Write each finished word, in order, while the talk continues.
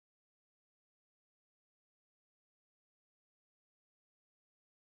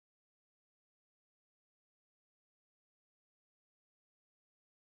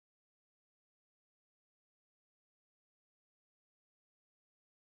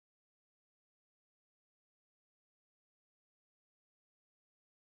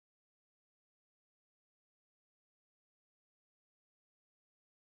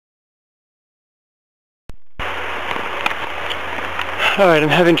Alright, I'm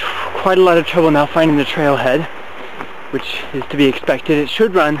having quite a lot of trouble now finding the trailhead, which is to be expected. It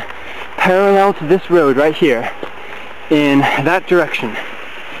should run parallel to this road right here, in that direction.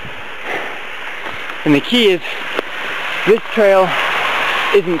 And the key is, this trail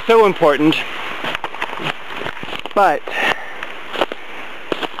isn't so important, but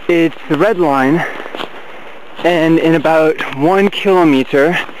it's the red line, and in about 1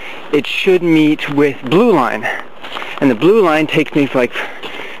 kilometer it should meet with blue line. And the blue line takes me for like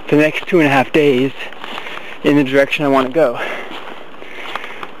the next 2.5 days in the direction I want to go.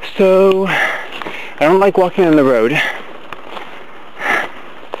 So I don't like walking on the road.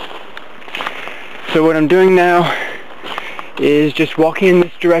 So what I'm doing now is just walking in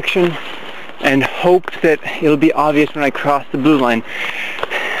this direction and hope that it'll be obvious when I cross the blue line.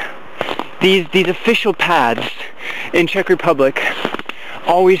 These official paths in Czech Republic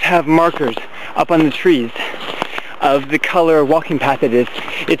always have markers up on the trees of the color of walking path it is.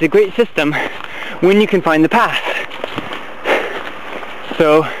 It's a great system when you can find the path.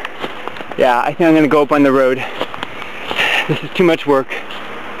 So yeah, I think I'm going to go up on the road. This is too much work.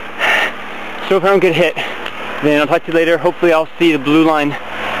 So if I don't get hit, then I'll talk to you later. Hopefully I'll see the blue line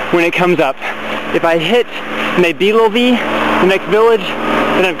when it comes up. If I hit Nebylovy, the next village,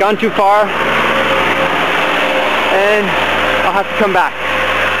 then I've gone too far and I'll have to come back.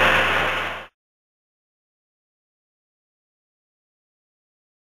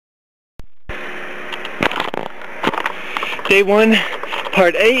 Day 1,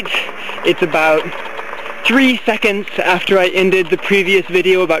 part 8. It's about 3 seconds after I ended the previous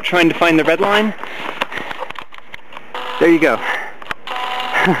video about trying to find the red line. There you go.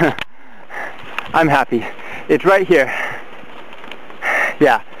 I'm happy. It's right here.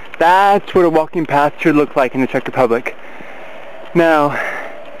 Yeah, that's what a walking path should look like in the Czech Republic. Now,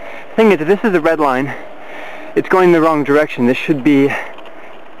 the thing is, if this is the red line, it's going in the wrong direction. This should be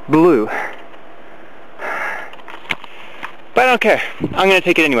blue. But I don't care. I'm going to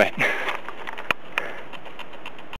take it anyway.